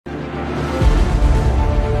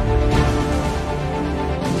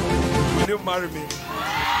marry me?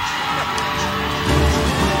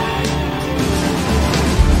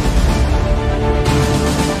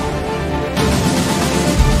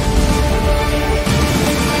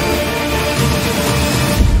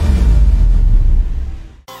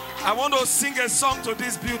 I want to sing a song to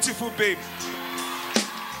this beautiful babe.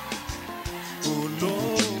 Oh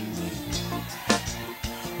Lord,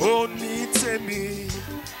 oh Nitemi,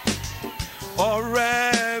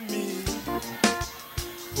 ọ̀rẹ́ mi,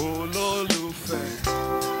 olólùfẹ́,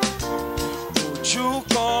 ojú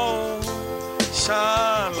kan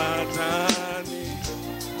ṣàlàdání,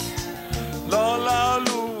 lọ́lá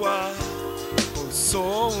Olúwa kò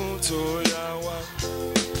sóhun tó yà wá.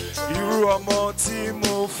 Irú ọmọ tí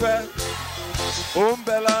mo fẹ́, ó ń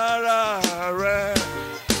bẹ lára rẹ̀,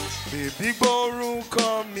 bèbí gbórúkọ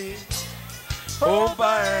mi, ó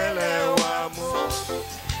bá ẹlẹ́wà mu.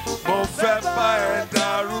 Mo fẹ́ bá ẹ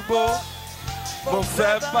darúgbó, mo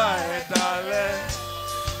fẹ́ bá ẹ dalẹ̀,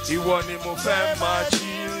 ìwọ ni mo fẹ́ máa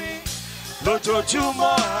jírí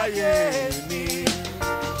lójoojúmọ́ ayé mi.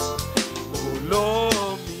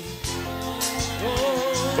 Olómi,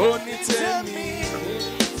 onítèmi,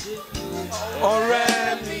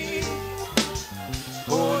 ọ̀rẹ́ mi,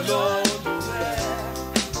 olólùfẹ́,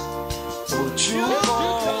 ojú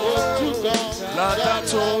kan ládá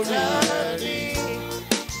torí ẹni,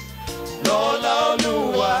 lọ́lá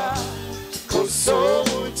Olúwa kò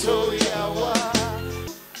sóhun tó yà wá.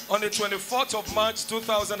 On the 24th of March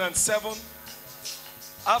 2007,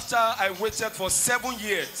 after I waited for 7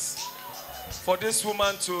 years for this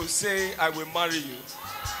woman to say, I will marry you.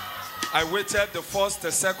 I waited the 1st,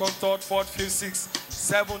 the 2nd, 3rd, 4th, 5th, 6th,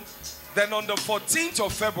 7th. Then on the 14th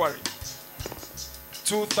of February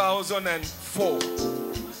 2004,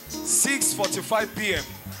 6:45 p.m.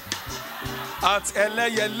 at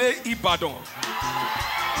Eleyele Ibadan,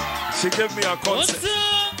 she gave me a concert.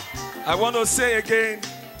 I want to say again,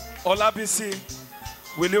 Olabisi,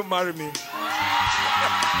 will you marry me?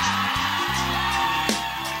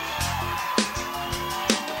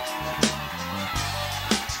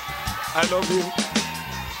 I love you.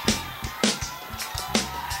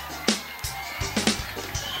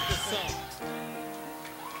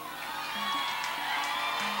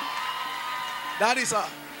 That is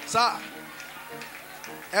sir.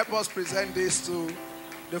 Help us present this to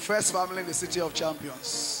the first family in the City of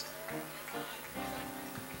Champions.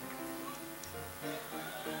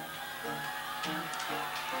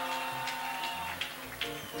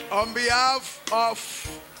 On behalf of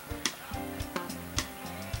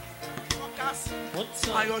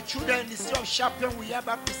and your children in the City of Champions, we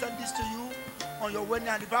hereby present this to you on your wedding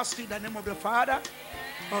anniversary in the name of the Father,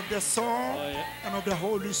 of the Son, and of the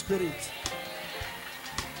Holy Spirit.